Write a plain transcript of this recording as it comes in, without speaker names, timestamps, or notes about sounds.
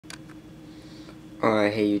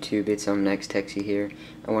Hey YouTube, it's Next Texie here.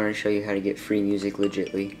 I wanted to show you how to get free music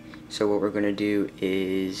legitly. So what we're gonna do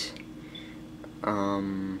is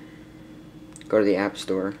go to the App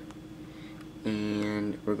Store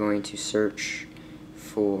and we're going to search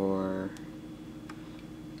for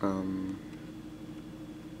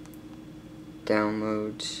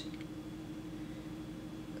downloads,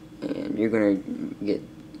 and you're gonna get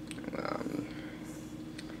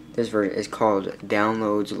this version is called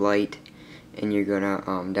Downloads Lite, and you're gonna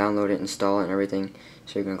download it, install it, and everything.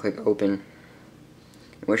 So you're gonna click open. And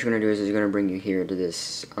what you're gonna do is it's gonna bring you here to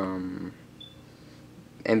this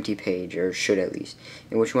empty page, or should at least.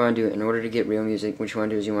 And what you want to do in order to get real music, what you want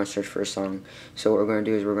to do is you want to search for a song. So what we're going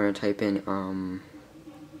to do is we're going to type in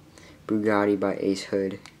Bugatti by Ace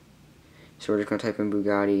Hood. So we're just going to type in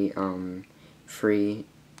Bugatti free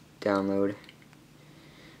download,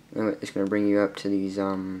 and it's going to bring you up to these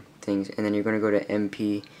things, and then you're going to go to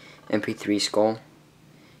MP3 Skull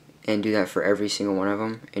and do that for every single one of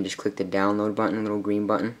them, and just click the download button, little green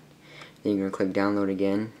button. Then you're going to click download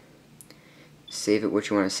again. Save it what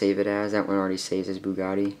you want to save it as. That one already saves as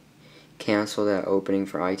Bugatti. Cancel that opening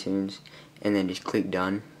for iTunes, and then just click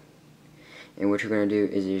done. And what you're going to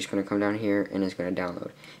do is you're just going to come down here and it's going to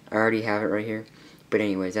download. I already have it right here, but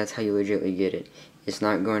anyways, that's how you legitimately get it. It's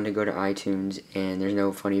not going to go to iTunes, and there's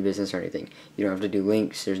no funny business or anything. You don't have to do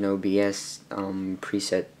links. There's no BS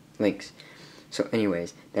preset links. So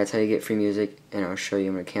anyways, that's how you get free music, and I'll show you.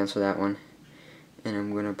 I'm going to cancel that one, and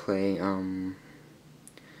I'm going to play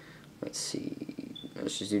let's see,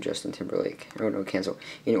 let's just do Justin Timberlake. Oh no, cancel.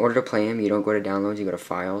 In order to play him, you don't go to downloads, you go to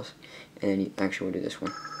files, and then you, actually we'll do this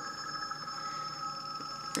one.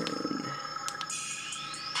 And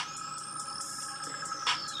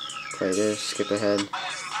play this, skip ahead.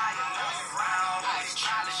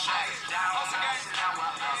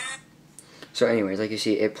 So anyways, like you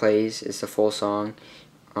see, it plays, it's the full song,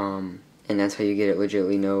 and that's how you get it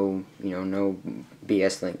legitimately, no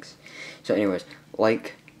BS links. So anyways,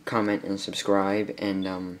 like, comment, and subscribe,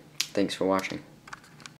 and thanks for watching.